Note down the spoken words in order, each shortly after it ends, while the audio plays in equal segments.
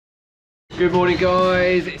Good morning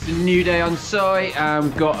guys, it's a new day on site and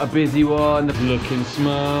we've got a busy one. Looking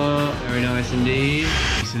smart, very nice indeed.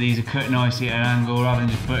 So these are cut nicely at an angle rather than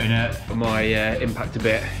just putting it on my impactor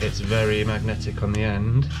bit. It's very magnetic on the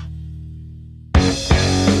end.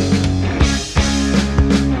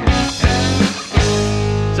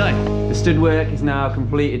 So, the stud work is now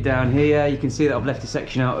completed down here. You can see that I've left a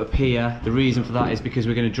section out up here. The reason for that is because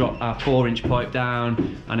we're going to drop our 4-inch pipe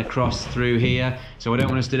down and across through here. So I don't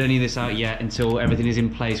want to stud any of this out yet until everything is in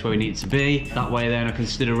place where we need it to be. That way then I can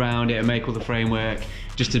stud around it and make all the framework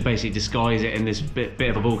just to basically disguise it in this bit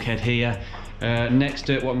of a bulkhead here. Next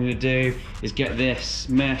to it, what I'm going to do is get this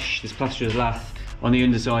mesh, this plasterer's lath, on the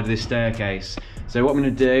underside of this staircase. So what I'm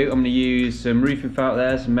going to do, I'm going to use some roofing felt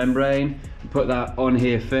there, some membrane, and put that on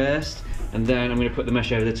here first, and then I'm going to put the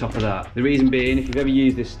mesh over the top of that. The reason being, if you've ever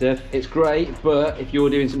used this stuff, it's great, but if you're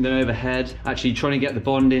doing something overhead, actually trying to get the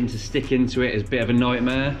bonding to stick into it is a bit of a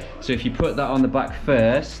nightmare. So if you put that on the back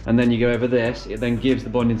first, and then you go over this, it then gives the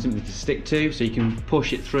bonding something to stick to, so you can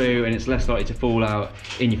push it through and it's less likely to fall out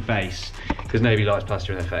in your face, because nobody likes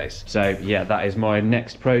plaster in their face. So yeah, that is my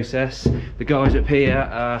next process. The guys up here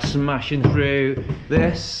are smashing through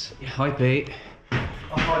this. Hi Pete.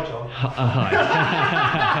 Oh, hi John. Hi.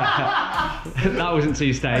 That wasn't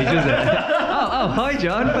too staged, was it? Oh, hi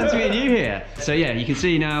John, fancy meeting you here. So yeah, you can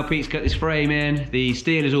see now Pete's got this frame in. The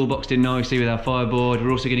steel is all boxed in nicely with our fireboard.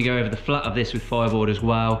 We're also going to go over the flat of this with fireboard as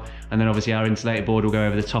well. And then obviously our insulated board will go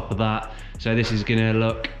over the top of that. So this is going to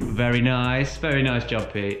look very nice. Very nice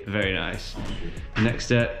job, Pete. Very nice.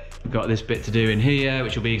 Next up, we've got this bit to do in here,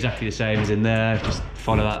 which will be exactly the same as in there. Just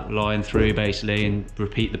follow that line through basically and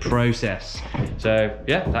repeat the process. So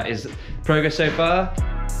yeah, that is progress so far.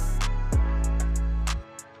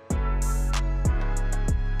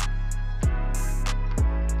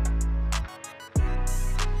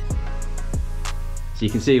 So you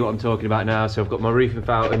can see what I'm talking about now. So I've got my roofing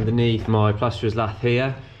felt underneath my plasterer's lath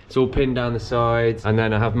here. It's all pinned down the sides, and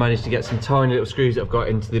then I have managed to get some tiny little screws that I've got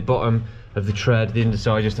into the bottom of the tread, the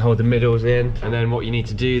underside, just to hold the middles in. And then what you need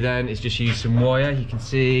to do then is just use some wire, you can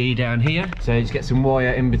see down here. So just get some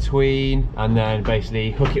wire in between and then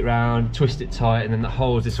basically hook it round, twist it tight, and then that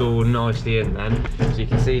holds this all nicely in then. So you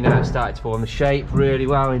can see now it's started to form the shape really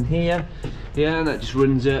well in here. Yeah, and that just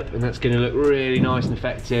runs up, and that's going to look really nice and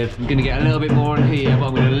effective. I'm going to get a little bit more in here, but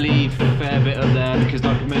I'm going to leave a fair bit up there because,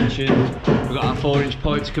 like I mentioned, we've got our 4-inch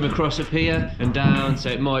pipe to come across up here and down, so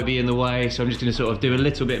it might be in the way. So I'm just going to sort of do a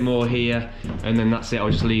little bit more here, and then that's it.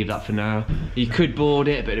 I'll just leave that for now. You could board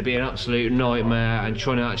it, but it'd be an absolute nightmare, and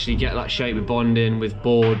trying to actually get that shape of bonding with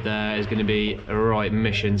board there is going to be a right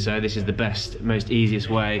mission. So this is the best, most easiest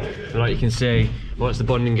way. And like you can see, once the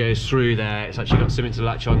bonding goes through there, it's actually got something to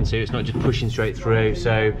latch onto. It's not just pushing straight through,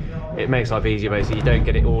 so it makes life easier basically. You don't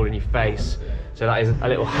get it all in your face. So that is a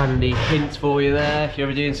little handy hint for you there. If you're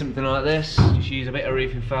ever doing something like this, just use a bit of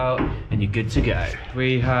roofing felt and you're good to go.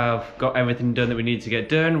 We have got everything done that we need to get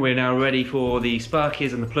done. We're now ready for the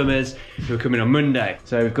sparkies and the plumbers who are coming on Monday.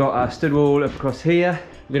 So we've got our stud wall up across here.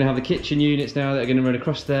 We're going to have the kitchen units now that are going to run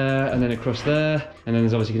across there and then across there. And then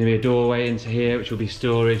there's obviously going to be a doorway into here, which will be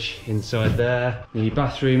storage inside there. The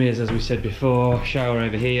bathroom is, as we said before, shower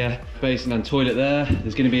over here, basin and toilet there.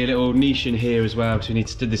 There's going to be a little niche in here as well, because we need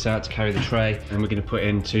to stud this out to carry the tray. And we're going to put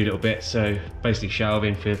in 2 little bits, so basically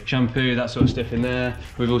shelving for shampoo, that sort of stuff in there.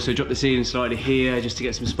 We've also dropped the ceiling slightly here just to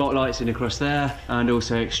get some spotlights in across there, and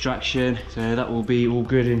also extraction. So that will be all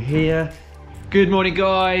good in here. Good morning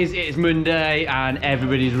guys, it's Monday and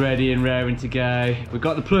everybody's ready and raring to go. We've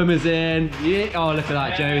got the plumbers in. Yeah. Oh, look at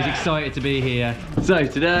that, Joe is excited to be here. So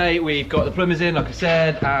today we've got the plumbers in, like I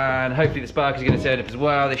said, and hopefully the sparkers are going to turn up as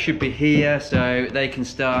well. They should be here so they can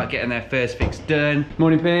start getting their first fix done.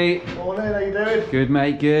 Morning Pete. Morning, how you doing? Good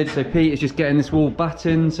mate, good. So Pete is just getting this wall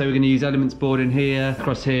battened, so we're going to use elements board in here,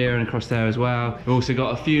 across here and across there as well. We've also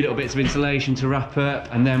got a few little bits of insulation to wrap up,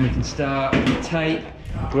 and then we can start with the tape.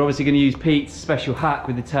 We're obviously going to use Pete's special hack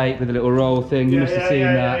with the tape with a little roll thing. You must have seen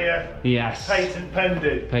that. Yeah. Yes. Patent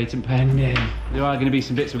pending. Patent pending. There are going to be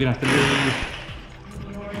some bits we're going to have to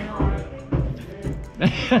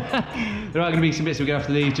leave. There are going to be some bits we're going to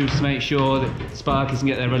have to leave just to make sure that sparkies can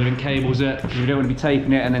get their relevant cables up, because we don't want to be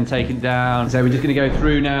taping it and then taking it down. So we're just going to go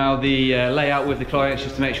through now the layout with the clients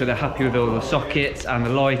just to make sure they're happy with all the sockets and the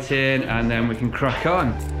lighting, and then we can crack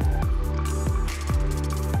on.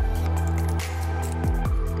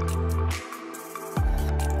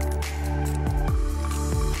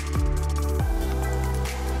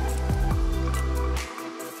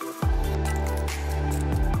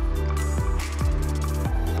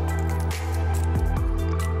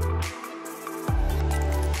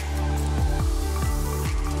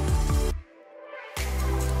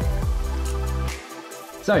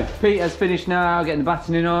 So Pete has finished now getting the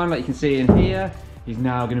battening on, like you can see in here. He's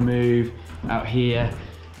now going to move out here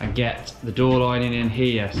and get the door lining in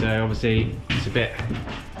here. So obviously it's a bit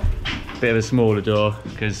of a smaller door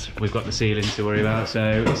because we've got the ceiling to worry about.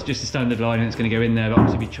 So it's just a standard lining that's going to go in there, but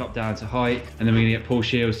obviously be chopped down to height. And then we're going to get pull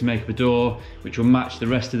shields to make up a door, which will match the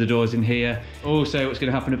rest of the doors in here. Also, what's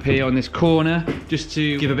going to happen up here on this corner, just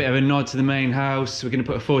to give a bit of a nod to the main house, we're going to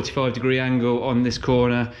put a 45-degree angle on this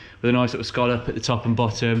corner with a nice little scallop at the top and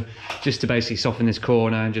bottom, just to basically soften this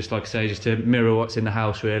corner and just, like I say, just to mirror what's in the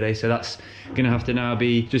house really. So that's going to have to now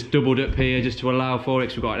be just doubled up here just to allow for it,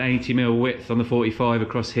 because we've got an 80mm width on the 45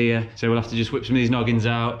 across here. So we'll have to just whip some of these noggins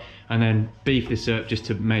out and then beef this up just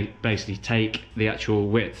to basically take the actual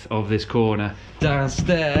width of this corner.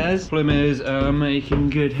 Downstairs, plumbers are making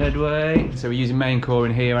good headway. So we're using main core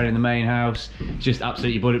in here and in the main house. It's just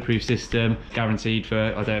absolutely bulletproof system, guaranteed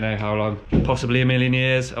for I don't know how long, possibly a million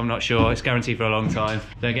years, I'm not sure. It's guaranteed for a long time.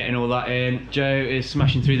 They're getting all that in. Joe is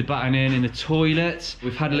smashing through the battening in the toilet.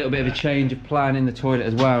 We've had a little bit of a change of plan in the toilet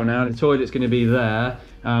as well now. The toilet's going to be there.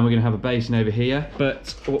 We're going to have a basin over here,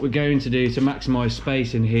 but what we're going to do to maximise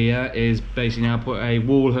space in here is basically now put a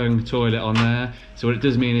wall hung toilet on there. So what it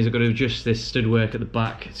does mean is I've got to adjust this stud work at the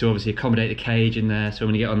back to obviously accommodate the cage in there. So I'm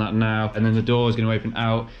going to get on that now, and then the door is going to open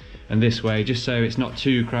out and this way, just so it's not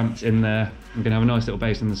too cramped in there. I'm going to have a nice little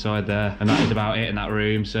basin on the side there, and that is about it in that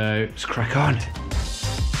room. So let's crack on.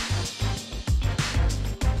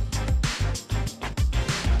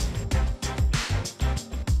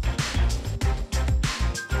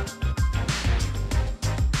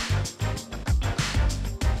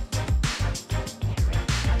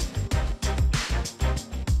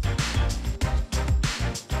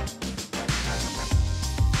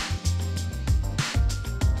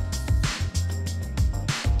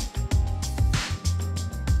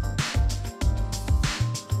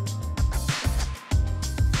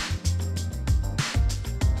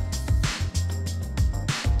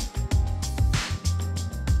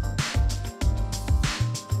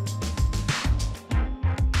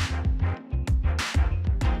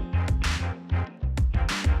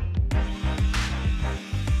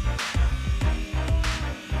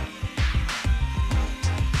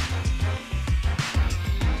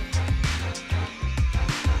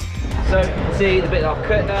 So you can see the bit that I've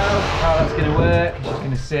cut now, how that's going to work. It's just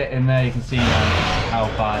going to sit in there. You can see now how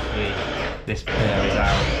badly this pillar is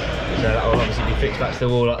out. So that will obviously be fixed back to the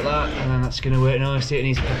wall like that, and then that's going to work nicely. It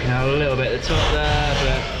needs poking out a little bit at the top there,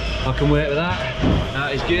 but I can work with that.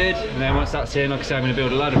 That is good. And then once that's in, like I say, I'm going to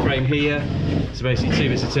build a ladder frame here. So basically 2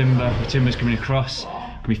 bits of timber. The timber's coming across,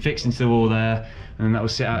 can be fixed into the wall there, and then that will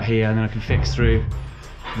sit out here, and then I can fix through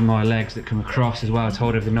my legs that come across as well to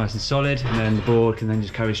hold everything nice and solid, and then the board can then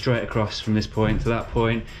just carry straight across from this point to that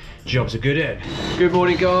point. Jobs are good in. Good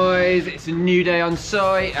morning guys, it's a new day on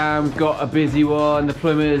site and we've got a busy one. The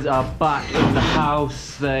plumbers are back in the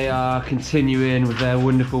house. They are continuing with their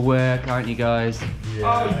wonderful work, aren't you guys? Yeah.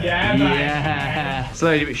 Oh yeah, mate. Yeah.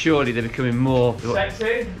 Slowly but surely they're becoming more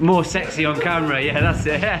Sexy? More sexy on camera, yeah, that's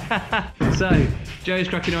it. So, Joe's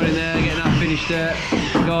cracking on in there, getting that finished up.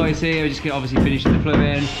 Guys here, we're just obviously finishing the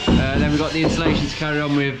plumbing. Then we've got the insulation to carry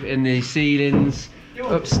on with in the ceilings.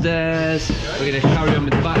 Upstairs, we're going to carry on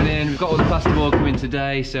with the battening. We've got all the plasterboard coming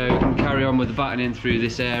today, so we can carry on with the battening through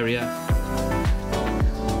this area.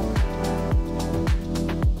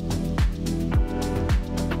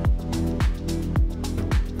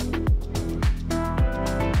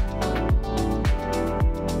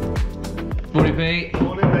 Morning Pete.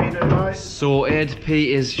 Morning, mate, nice. Sorted. Pete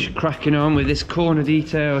is cracking on with this corner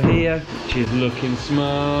detail here, which is looking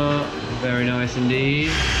smart. Very nice indeed.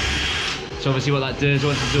 So obviously what that does,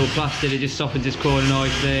 once it's all plastered, it just softens this corner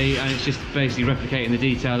nicely, and it's just basically replicating the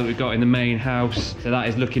detail that we've got in the main house. So that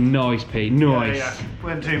is looking nice, Pete, nice. Yeah.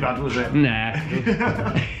 Wasn't too bad, was it? Nah.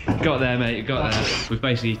 Got there, mate, got there. We've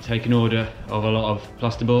basically taken order of a lot of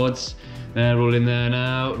plasterboards. They're all in there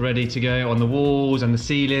now, ready to go on the walls and the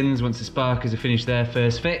ceilings once the sparkers have finished their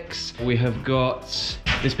first fix. We have got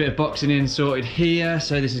this bit of boxing in sorted here,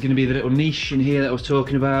 so this is going to be the little niche in here that I was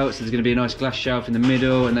talking about. So there's going to be a nice glass shelf in the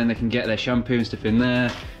middle, and then they can get their shampoo and stuff in there.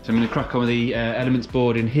 So I'm going to crack on with the elements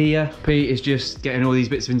board in here. Pete is just getting all these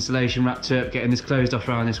bits of insulation wrapped up, getting this closed off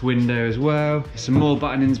around this window as well. Some more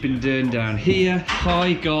battening's been done down here.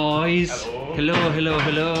 Hi guys. Hello, hello,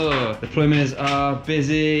 hello. The plumbers are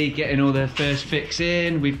busy getting all their first fix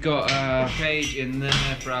in. We've got a cage in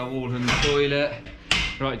there for our wall hung toilet.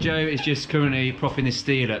 Right, Joe is just currently propping this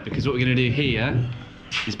steel up, because what we're going to do here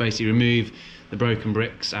is basically remove the broken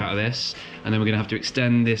bricks out of this, and then we're going to have to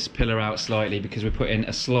extend this pillar out slightly because we're putting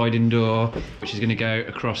a sliding door which is going to go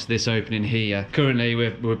across this opening here. Currently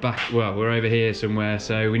we're back, well, we're over here somewhere,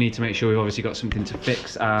 so we need to make sure we've obviously got something to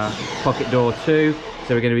fix our pocket door too.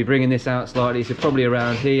 So we're going to be bringing this out slightly, so probably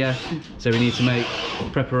around here. So we need to make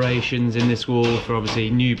preparations in this wall for obviously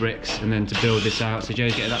new bricks and then to build this out. So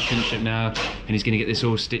Joe's getting that pinched up now and he's going to get this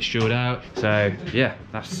all stitched out. So yeah,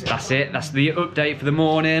 that's it. That's the update for the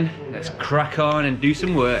morning. Let's crack on and do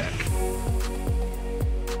some work.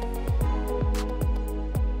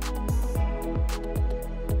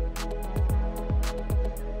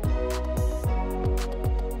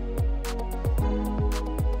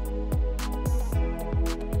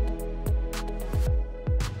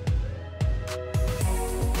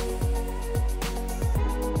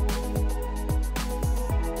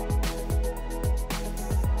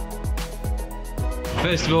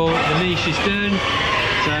 First of all, the niche is done.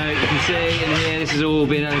 So you can see in here, this has all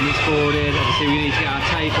been elements boarded. Obviously we need to get our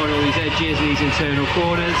tape on all these edges and these internal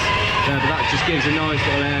corners. But that just gives a nice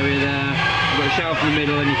little area there. We've got a shelf in the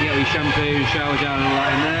middle and you can get all your shampoo, shower gel and all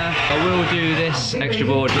that in there. I will do this extra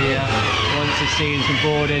board here once the ceiling's been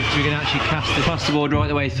boarded, so we can actually cast the plasterboard right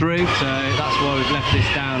the way through. So that's why we've left this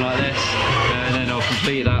down like this. And then I'll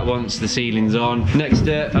complete that once the ceiling's on. Next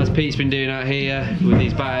up, as Pete's been doing out here with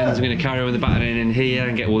these battens, I'm going to carry on with the battening in here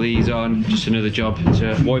and get all these on. Just another job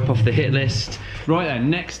to wipe off the hit list. Right then,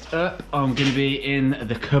 next up, I'm going to be in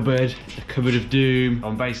the cupboard of doom.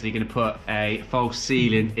 I'm basically going to put a false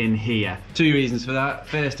ceiling in here. Two reasons for that.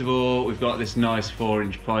 First of all, we've got this nice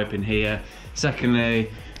 4-inch pipe in here. Secondly,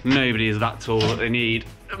 nobody is that tall that they need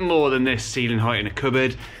more than this ceiling height in a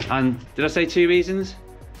cupboard. And did I say 2 reasons?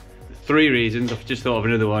 3 reasons. I've just thought of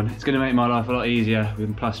another one. It's going to make my life a lot easier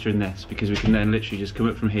with plastering this, because we can then literally just come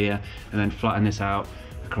up from here and then flatten this out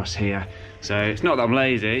across here. So it's not that I'm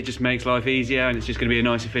lazy, it just makes life easier and it's just going to be a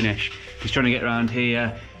nicer finish. Just trying to get around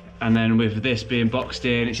here, and then with this being boxed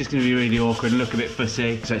in, it's just going to be really awkward and look a bit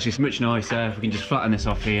fussy. So it's just much nicer if we can just flatten this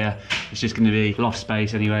off here. It's just going to be loft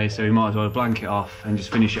space anyway, so we might as well blank it off and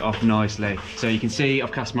just finish it off nicely. So you can see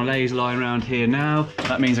I've cast my laser line around here now.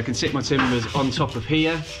 That means I can sit my timbers on top of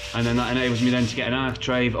here, and then that enables me then to get an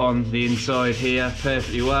architrave on the inside here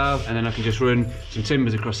perfectly well. And then I can just run some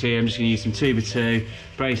timbers across here. I'm just going to use some 2x2,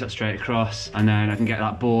 brace that straight across, and then I can get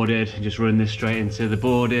that boarded and just run this straight into the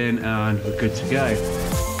boarding and we're good to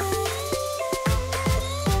go.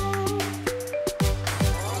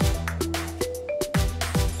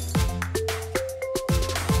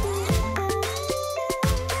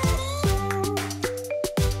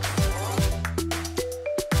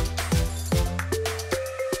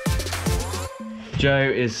 Joe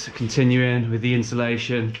is continuing with the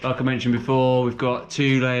insulation. Like I mentioned before, we've got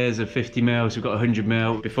 2 layers of 50mm, so we've got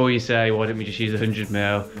 100mm. Before you say, why didn't we just use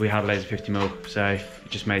 100mm? We had layers of 50mm, so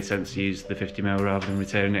it just made sense to use the 50mm rather than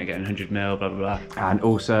returning it and getting 100mm, blah, blah, blah. And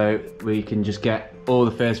also, we can just get all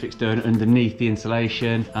the first fix done underneath the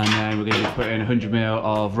insulation, and then we're going to be putting 100mm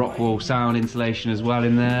of rock wall sound insulation as well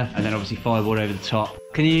in there, and then obviously fireboard over the top.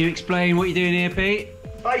 Can you explain what you're doing here, Pete?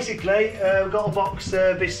 Basically, we've got to box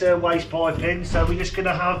this waste pipe in, so we're just going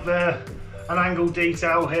to have an angled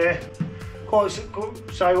detail here.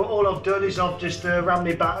 So all I've done is I've just ran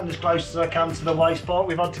my batten as close as I can to the waste pipe.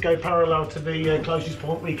 We've had to go parallel to the closest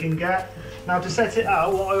point we can get. Now to set it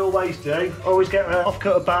out, what I always do, I always get an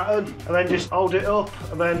off-cut batten and then just hold it up,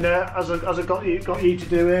 and then as I got you to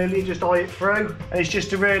do earlier, just eye it through. And it's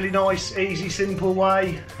just a really nice, easy, simple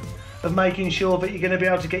way of making sure that you're going to be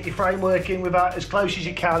able to get your framework in with that as close as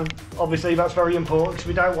you can. Obviously that's very important because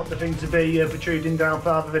we don't want the thing to be protruding down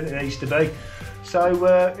farther than it needs to be. So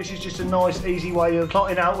this is just a nice easy way of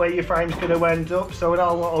plotting out where your frame's going to end up. So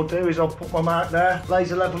now what I'll do is I'll put my mark there,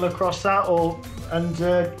 laser level across that, and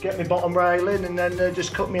get my bottom railing, and then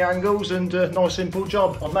just cut my angles, and nice simple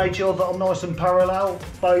job. I've made sure that I'm nice and parallel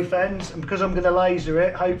both ends, and because I'm going to laser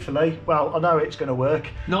it, hopefully, well I know it's going to work.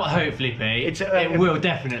 Not hopefully, Pete, it will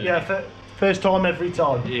definitely. Yeah, first time every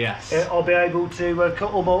time. Yes. I'll be able to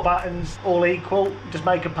cut all my battens all equal, just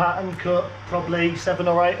make a pattern, cut probably 7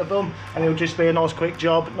 or 8 of them, and it'll just be a nice quick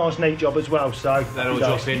job, nice neat job as well. So that'll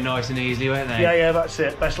drop in nice and easily, won't they? Yeah, that's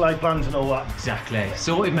it. Best laid plans and all that. Exactly.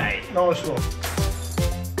 Sorted, mate. Nice one.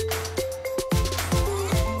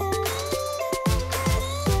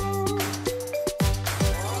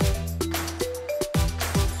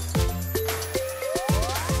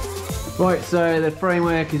 Right, so the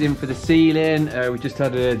framework is in for the ceiling. We just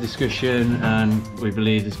had a discussion and we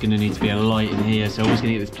believe there's going to need to be a light in here, so I was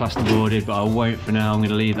going to get this plasterboarded, but I won't for now. I'm going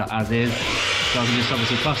to leave that as is. So I can just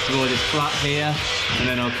obviously plasterboard this flat here, and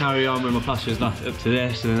then I'll carry on with my plasterer's lath up to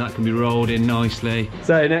this, and then that can be rolled in nicely.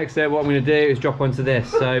 So next step, what I'm going to do is drop onto this.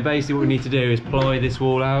 So basically what we need to do is ply this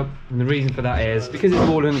wall out, and the reason for that is because it's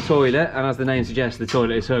wall in the toilet, and as the name suggests, the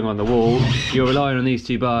toilet is hung on the wall. You're relying on these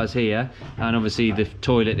two bars here, and obviously the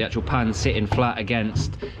toilet, the actual pan, sitting flat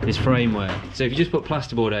against this framework. So if you just put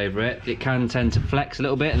plasterboard over it, it can tend to flex a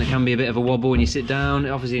little bit, and there can be a bit of a wobble when you sit down.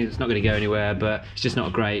 Obviously it's not going to go anywhere, but it's just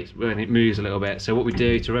not great when it moves a little bit. So what we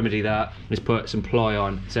do to remedy that is put some ply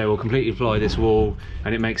on. So we'll completely ply this wall,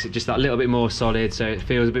 and it makes it just that little bit more solid, so it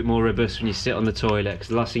feels a bit more robust when you sit on the toilet, because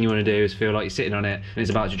the last thing you want to do is feel like you're sitting on it and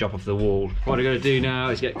it's about to drop off the wall. What I'm going to do now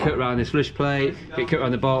is get cut around this flush plate, get cut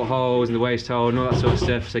around the bolt holes and the waste hole and all that sort of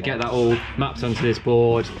stuff. So get that all mapped onto this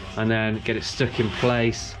board, and then get it stuck in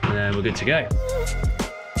place, and then we're good to go.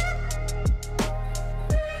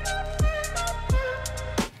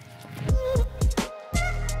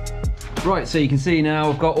 Right, so you can see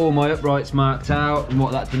now I've got all my uprights marked out, and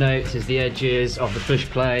what that denotes is the edges of the flush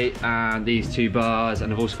plate and these two bars,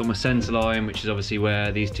 and I've also got my centre line, which is obviously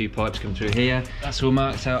where these two pipes come through here. That's all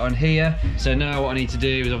marked out on here. So now what I need to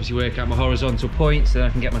do is obviously work out my horizontal points so that I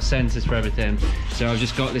can get my centres for everything. So I've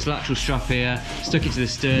just got this lateral strap here, stuck it to the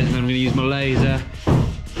stud, and then I'm going to use my laser,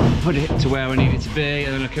 put it to where I need it to be,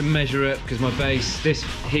 and then I can measure it, because my base, this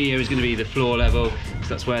here is going to be the floor level, because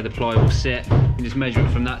that's where the ply will sit. You can just measure it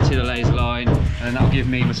from that to the laser line, and then that'll give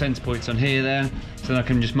me my centre points on here then, so then I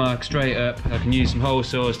can just mark straight up. I can use some hole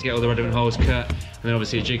saws to get all the relevant holes cut, and then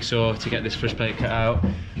obviously a jigsaw to get this flush plate cut out,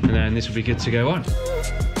 and then this will be good to go on.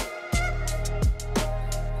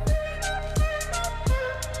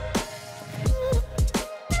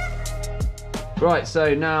 Right,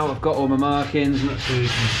 so now I've got all my markings. I'm not sure you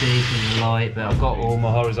can see from the light, but I've got all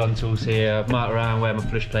my horizontals here. I've marked around where my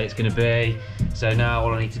flush plate's going to be. So now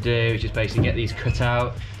all I need to do is just basically get these cut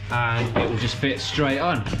out, and it will just fit straight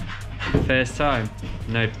on. First time,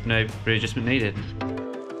 no readjustment needed.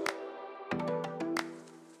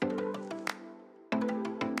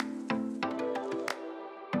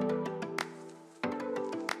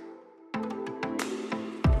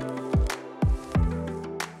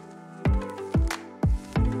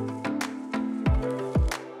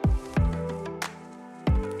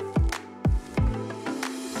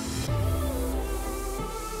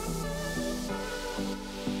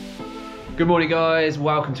 Good morning guys,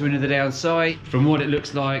 welcome to another day on site. From what it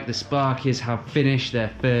looks like, the Sparkies have finished their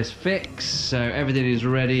first fix, so everything is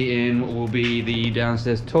ready in what will be the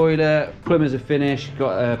downstairs toilet. Plumbers are finished,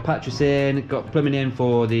 got patches in, got plumbing in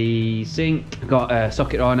for the sink, got a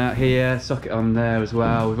socket on out here, socket on there as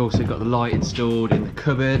well. We've also got the light installed in the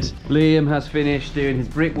cupboard. Liam has finished doing his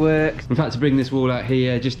brickwork. In fact, to bring this wall out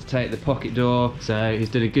here just to take the pocket door, so he's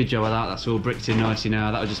done a good job of that. That's all bricked in nicely now.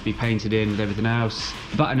 That'll just be painted in with everything else.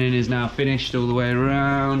 Battening is now finished all the way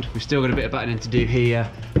around. We've still got a bit of battening to do here,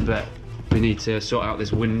 but we need to sort out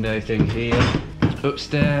this window thing here.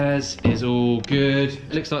 Upstairs is all good.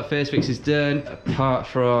 It looks like first fix is done, apart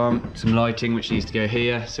from some lighting which needs to go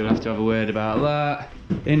here, so we'll have to have a word about that.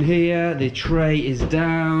 In here, the tray is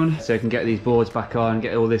down, so we can get these boards back on,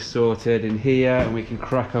 get all this sorted in here, and we can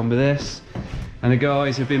crack on with this. And the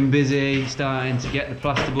guys have been busy starting to get the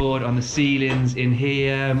plasterboard on the ceilings in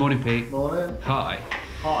here. Morning, Pete. Morning. Hi.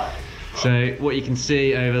 Hi. So what you can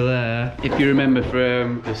see over there, if you remember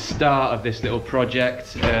from the start of this little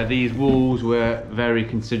project, these walls were very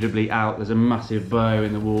considerably out. There's a massive bow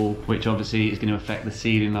in the wall, which obviously is going to affect the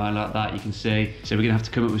ceiling line like that, you can see. So we're going to have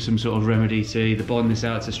to come up with some sort of remedy to either bond this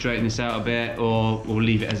out to straighten this out a bit, or we'll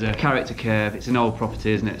leave it as a character curve. It's an old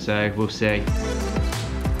property, isn't it? So we'll see.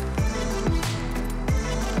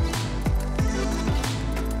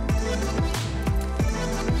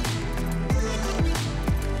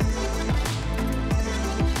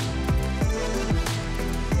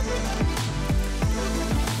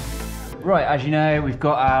 Right, as you know, we've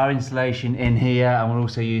got our insulation in here, and we're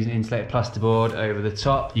also using insulated plasterboard over the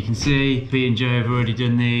top. You can see Pete and Joe have already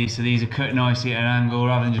done these, so these are cut nicely at an angle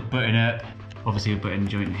rather than just butting up. Obviously we're putting a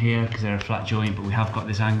joint in here because they're a flat joint, but we have got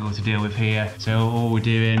this angle to deal with here. So all we're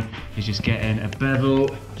doing is just getting a bevel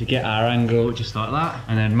to get our angle just like that,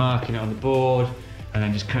 and then marking it on the board, and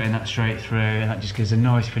then just cutting that straight through, and that just gives a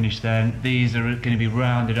nice finish then. These are going to be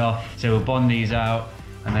rounded off, so we'll bond these out,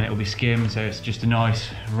 and then it will be skimmed, so it's just a nice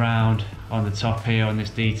round on the top here on this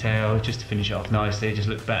detail, just to finish it off nicely. It just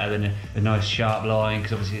looks better than a nice sharp line,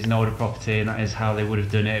 because obviously it's an older property and that is how they would have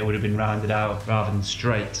done it. It would have been rounded out rather than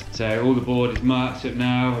straight. So all the board is marked up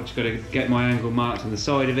now. I've just got to get my angle marked on the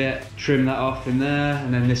side of it, trim that off in there,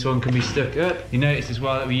 and then this one can be stuck up. You notice as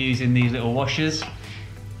well that we're using these little washers.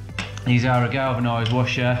 These are a galvanised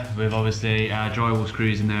washer with obviously our drywall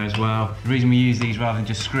screws in there as well. The reason we use these rather than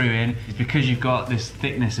just screw in is because you've got this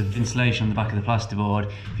thickness of insulation on the back of the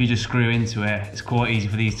plasterboard. If you just screw into it, it's quite easy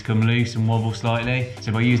for these to come loose and wobble slightly.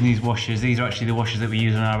 So by using these washers, these are actually the washers that we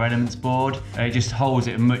use on our elements board. It just holds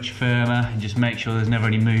it much firmer and just makes sure there's never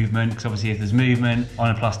any movement, because obviously if there's movement on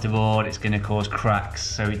a plasterboard, it's going to cause cracks,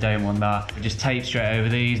 so we don't want that. We just tape straight over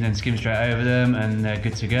these and then skim straight over them and they're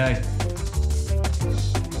good to go.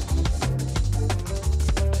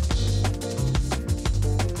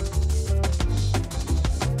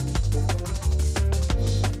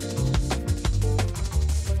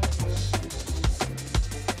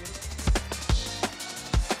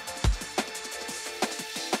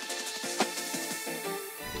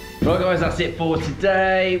 Right guys, that's it for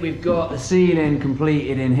today. We've got the ceiling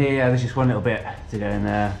completed in here. There's just one little bit to go in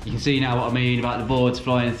there. You can see now what I mean about the boards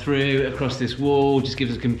flying through across this wall. Just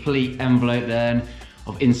gives us a complete envelope then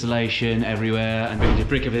of insulation everywhere, and we can just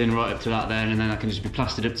brick everything right up to that then, and then that can just be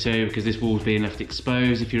plastered up too, because this wall's being left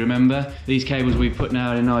exposed, if you remember. These cables we put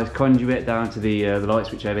now in a nice conduit down to the light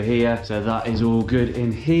switch over here. So that is all good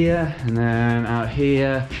in here, and then out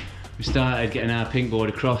here we started getting our pink board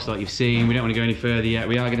across like you've seen. We don't want to go any further yet.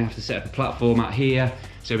 We are going to have to set up a platform out here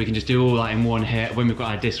so we can just do all that in one hit. When we've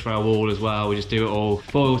got our disc for our wall as well, we just do it all.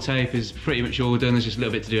 Foil tape is pretty much all done. There's just a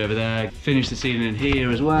little bit to do over there. Finish the ceiling in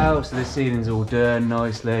here as well. So this ceiling's all done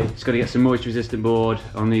nicely. Just got to get some moisture resistant board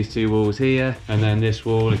on these two walls here. And then this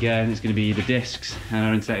wall again is going to be the discs and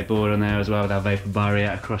our insulated board on there as well with our vapor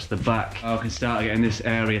barrier across the back. I can start getting this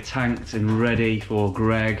area tanked and ready for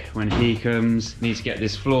Greg when he comes. Need to get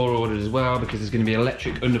this floor ordered as well, because there's going to be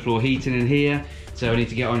electric underfloor heating in here. So I need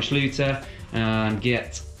to get on Schluter and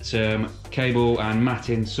get some cable and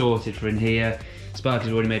matting sorted for in here.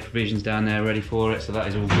 Sparky's already made provisions down there ready for it, so that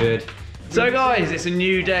is all good. So guys, it's a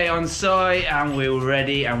new day on site and we're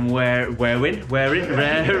ready and ready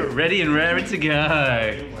and raring to go.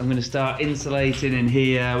 I'm going to start insulating in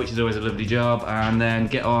here, which is always a lovely job, and then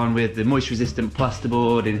get on with the moisture resistant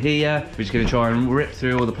plasterboard in here. We're just going to try and rip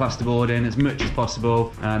through all the plasterboard in as much as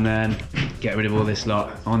possible, and then get rid of all this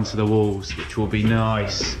lot onto the walls, which will be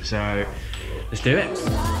nice. So let's do it.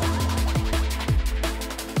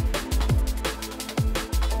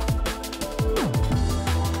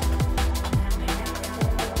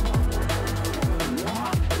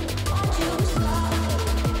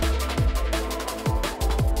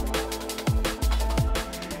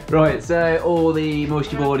 Right, so all the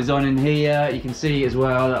moisture board is on in here. You can see as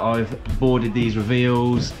well that I've boarded these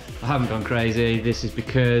reveals. I haven't gone crazy. This is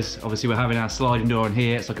because obviously we're having our sliding door on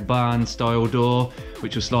here. It's like a barn style door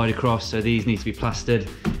which will slide across, so these need to be plastered,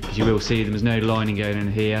 because you will see them, there's no lining going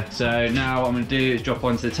in here. So now what I'm going to do is drop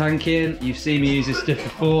onto the tanking. You've seen me use this stuff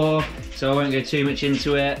before, so I won't go too much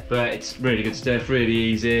into it, but it's really good stuff, really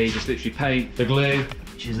easy. Just literally paint the glue,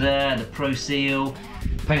 which is there, the Pro Seal.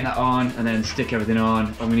 Paint that on and then stick everything on.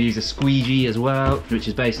 I'm going to use a squeegee as well, which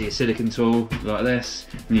is basically a silicone tool like this,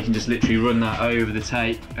 and you can just literally run that over the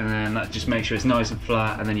tape, and then that just makes sure it's nice and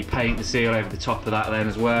flat, and then you paint the seal over the top of that then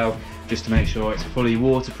as well, just to make sure it's fully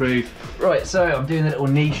waterproof. Right, so I'm doing a little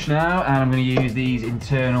niche now, and I'm going to use these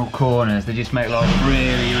internal corners. They just make life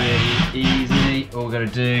really, really easy. All we're going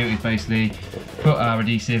to do is basically put our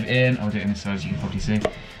adhesive in. I'll do it in this side so you can probably see.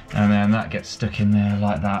 And then that gets stuck in there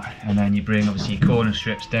like that, and then you bring obviously your corner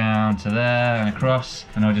strips down to there and across,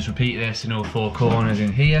 and I'll just repeat this in all four corners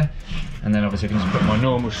in here, and then obviously I can just put my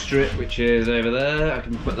normal strip, which is over there. I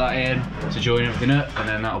can put that in to join everything up, and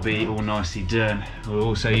then that'll be all nicely done. We'll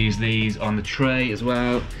also use these on the tray as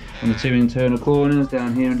well, on the two internal corners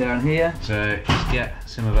down here and down here. So just get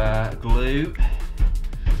some of our glue,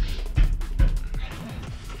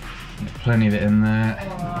 get plenty of it in there.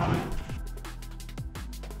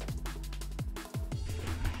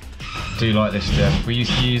 Do like this stuff. We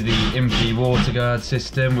used to use the Impy water guard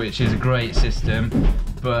system, which is a great system,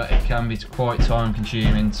 but it can be quite time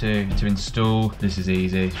consuming to install. This is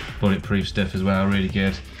easy, bulletproof stuff as well, really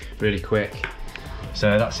good, really quick.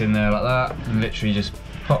 So that's in there like that, and literally just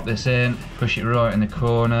pop this in, push it right in the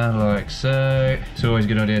corner like so. It's always a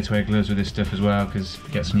good idea to wear gloves with this stuff as well, because if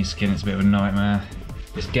it gets on your skin it's a bit of a nightmare.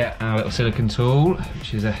 Just get our little silicone tool,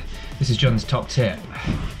 which is this is John's top tip.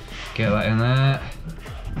 Get that in there.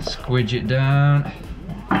 Squidge it down,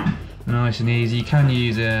 nice and easy. You can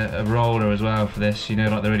use a roller as well for this, you know,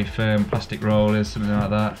 like the really firm plastic rollers, something like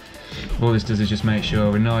that. All this does is just make sure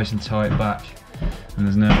we're nice and tight back, and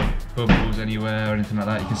there's no bubbles anywhere or anything like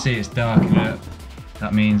that. You can see it's darkened up.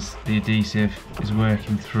 That means the adhesive is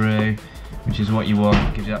working through, which is what you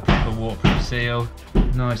want. Gives you that proper waterproof seal.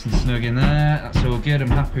 Nice and snug in there. That's all good. I'm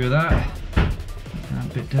happy with that.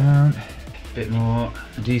 That bit down. bit more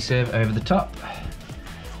adhesive over the top,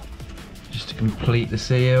 just to complete the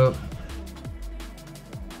seal.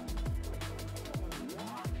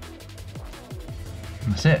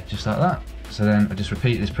 And that's it, just like that. So then I just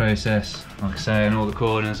repeat this process, like I say, on all the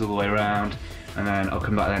corners all the way around, and then I'll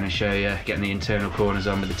come back then and show you getting the internal corners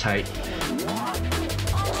on with the tape.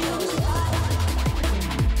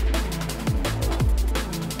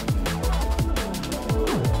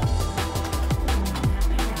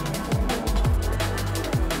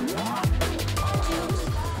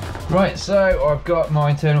 Right, so I've got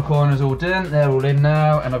my internal corners all done, they're all in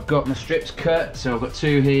now, and I've got my strips cut. So I've got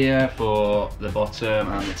 2 here for the bottom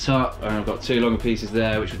and the top, and I've got 2 longer pieces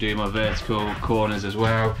there which will do my vertical corners as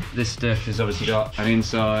well. This stuff has obviously got an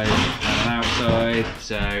inside and an outside,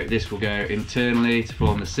 so this will go internally to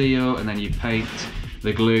form the seal, and then you paint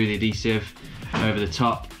the glue, the adhesive, over the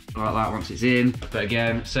top like that once it's in. But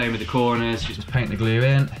again, same with the corners, just paint the glue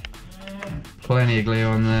in, plenty of glue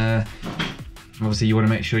on there. Obviously you want to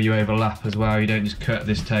make sure you overlap as well, you don't just cut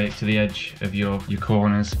this tape to the edge of your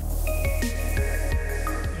corners.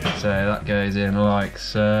 So that goes in like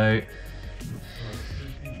so.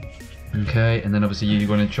 Okay, and then obviously you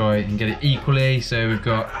want to try and get it equally, so we've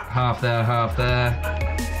got half there, half there.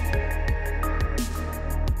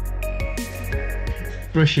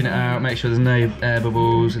 Brushing it out, make sure there's no air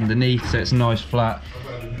bubbles underneath, so it's a nice flat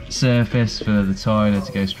surface for the tiler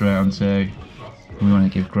to go straight onto. We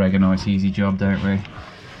want to give Greg a nice easy job, don't we?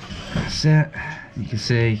 That's it. You can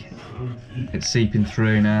see it's seeping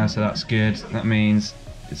through now, so that's good. That means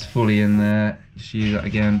it's fully in there. Just use that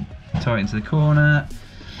again, tighten to the corner.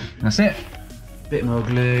 That's it. Bit more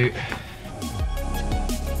glue.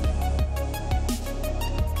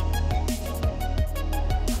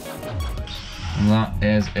 And that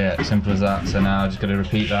is it, simple as that. So now I've just got to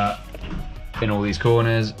repeat that in all these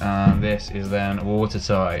corners, and this is then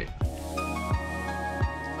watertight.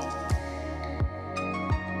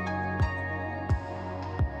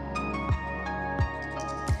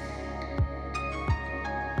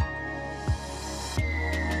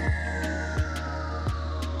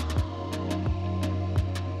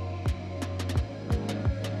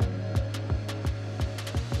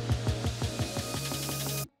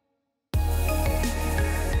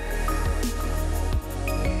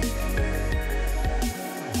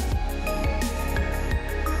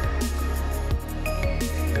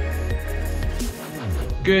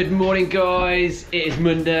 Good morning guys, it is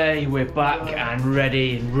Monday, we're back and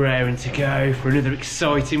ready and raring to go for another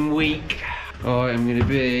exciting week. I am going to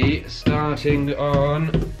be starting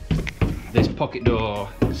on this pocket door.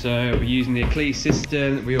 So we're using the Eclipse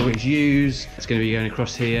system that we always use. It's going to be going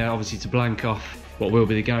across here, obviously to blank off what will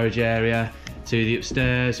be the garage area to the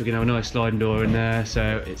upstairs. We're going to have a nice sliding door in there,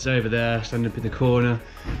 so it's over there, standing up in the corner.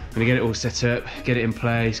 I'm going to get it all set up, get it in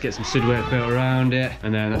place, get some studwork built around it,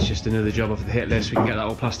 and then that's just another job off the hit list. We can get that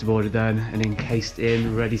all plasterboarded then and encased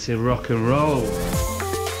in, ready to rock and roll.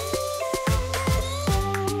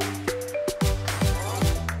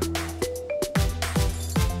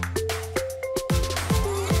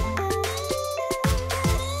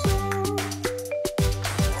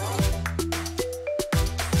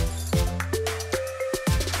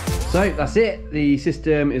 So that's it, the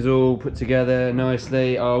system is all put together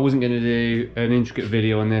nicely. I wasn't going to do an intricate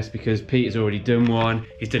video on this because Pete has already done one.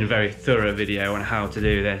 He's done a very thorough video on how to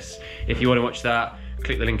do this. If you want to watch that,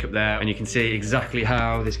 click the link up there and you can see exactly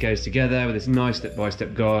how this goes together with this nice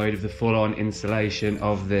step-by-step guide of the full-on installation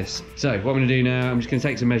of this. So what I'm going to do now, I'm just going to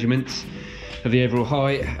take some measurements of the overall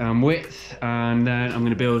height and width, and then I'm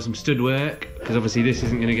going to build some stud work, because obviously this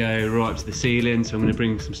isn't going to go right up to the ceiling, so I'm going to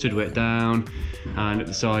bring some stud work down and up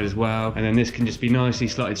the side as well, and then this can just be nicely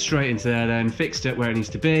slotted straight into there, then fixed up where it needs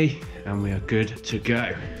to be, and we are good to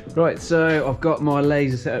go. Right, so I've got my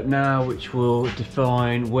laser set up now, which will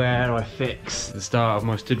define where I fix the start of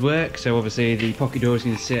my stud work. So obviously the pocket door is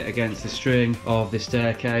going to sit against the string of this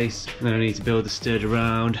staircase, and then I need to build the stud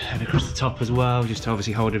around and across the top as well, just to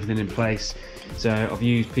obviously hold everything in place. So I've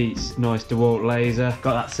used Pete's nice DeWalt laser,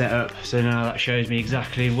 got that set up, so now that shows me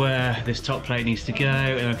exactly where this top plate needs to go,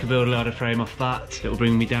 and I can build a ladder frame off that. It will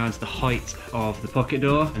bring me down to the height of the pocket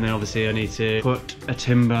door, and then obviously I need to put a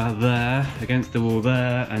timber there against the wall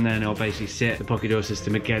there, and then I'll basically sit the pocket door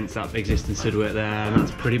system against that existing studwork there, and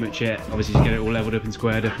that's pretty much it. Obviously just get it all leveled up and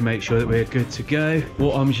squared up and make sure that we're good to go.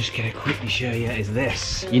 What I'm just going to quickly show you is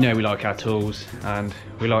this. You know we like our tools, and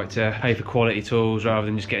we like to pay for quality tools rather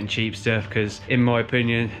than just getting cheap stuff, because in my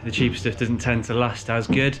opinion the cheap stuff doesn't tend to last as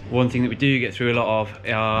good. One thing that we do get through a lot of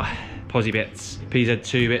are posi bits,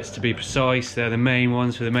 PZ2 bits to be precise. They're the main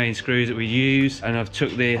ones for the main screws that we use, and I've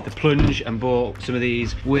took the plunge and bought some of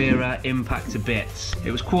these Weira impactor bits.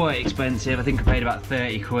 It was quite expensive. I think I paid about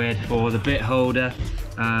 30 quid for the bit holder,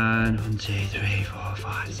 and 1, 2, 3, 4,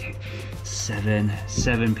 5, 6, 7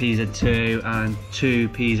 PZ2 and 2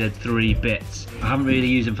 PZ3 bits. I haven't really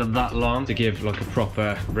used them for that long to give like a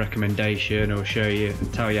proper recommendation or show you,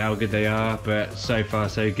 tell you how good they are, but so far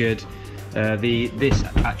so good. This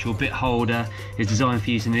actual bit holder is designed for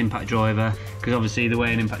use in an impact driver, because obviously the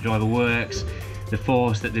way an impact driver works, the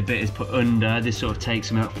force that the bit is put under, this sort of takes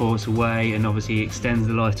some of that force away and obviously extends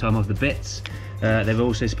the lifetime of the bits. They're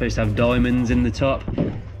also supposed to have diamonds in the top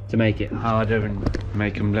to make it harder and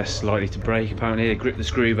make them less likely to break. Apparently they grip the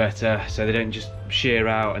screw better, so they don't just shear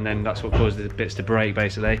out, and then that's what causes the bits to break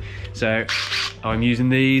basically. So I'm using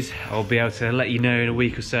these. I'll be able to let you know in a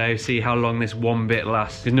week or so, see how long this one bit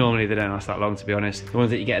lasts, because normally they don't last that long, to be honest. The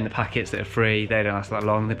ones that you get in the packets that are free, they don't last that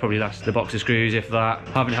long. They probably last the box of screws, if that.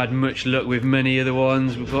 Haven't had much luck with many other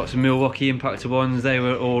ones. We've got some Milwaukee impactor ones. They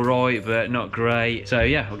were all right, but not great. So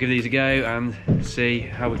yeah, I'll give these a go and see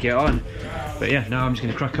how we get on. But yeah, now I'm just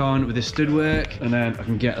going to crack on with this stud work, and then I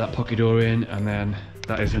can get that pocket door in, and then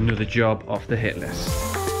that is another job off the hit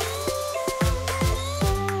list.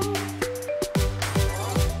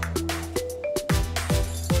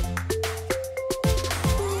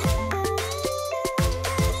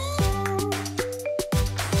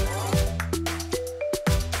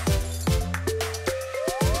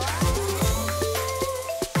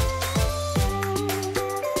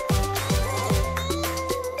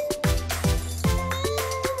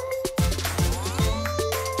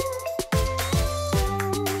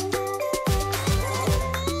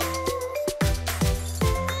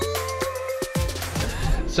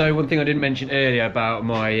 So one thing I didn't mention earlier about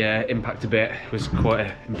my impactor bit was quite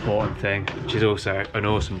an important thing, which is also an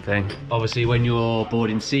awesome thing. Obviously when you're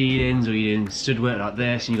boarding ceilings or you're doing stud work like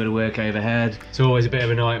this and you've got to work overhead, it's always a bit of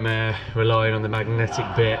a nightmare relying on the magnetic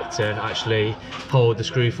bit to actually hold the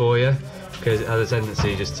screw for you, because it has a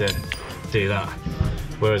tendency just to do that.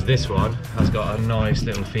 Whereas this one has got a nice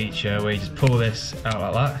little feature where you just pull this out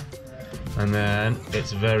like that, and then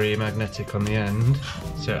it's very magnetic on the end,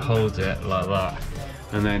 so it holds it like that.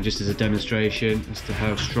 And then just as a demonstration as to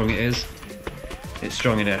how strong it is, it's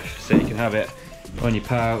strong enough so you can have it on your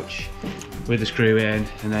pouch with the screw in,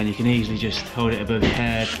 and then you can easily just hold it above your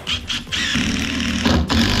head.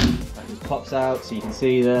 That just pops out so you can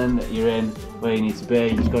see then that you're in where you need to be.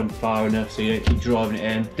 You've gone far enough so you don't keep driving it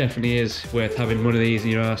in. Definitely is worth having one of these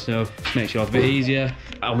in your arsenal. Makes your life a bit easier,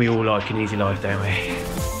 and we all like an easy life, don't we?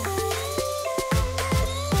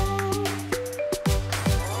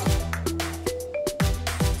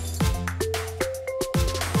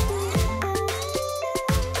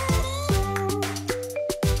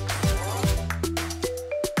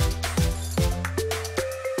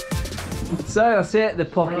 So that's it, the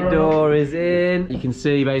pocket door is in. You can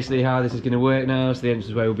see basically how this is going to work now. So the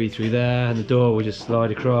entranceway will be through there, and the door will just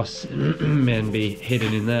slide across and be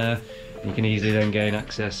hidden in there. You can easily then gain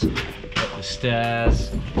access up the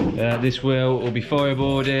stairs. This will be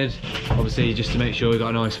fireboarded, obviously just to make sure we've got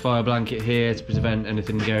a nice fire blanket here to prevent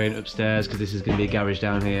anything going upstairs, because this is going to be a garage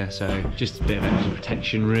down here, so just a bit of extra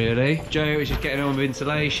protection really. Joe is just getting on with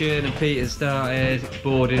insulation, and Peter's started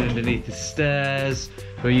boarding underneath the stairs.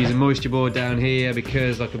 We're using moisture board down here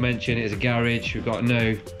because, like I mentioned, it is a garage. We've got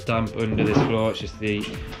no damp under this floor, it's just the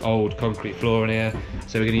old concrete floor in here.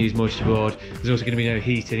 So we're going to use moisture board. There's also going to be no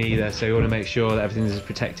heating either, so we want to make sure that everything's as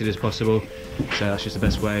protected as possible. So that's just the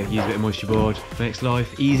best way, use a bit of moisture board. Makes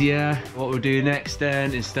life easier. What we'll do next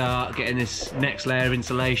then is start getting this next layer of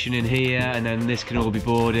insulation in here, and then this can all be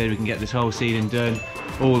boarded. We can get this whole ceiling done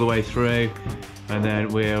all the way through, and then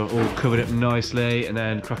we're all covered up nicely, and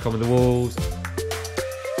then crack on with the walls.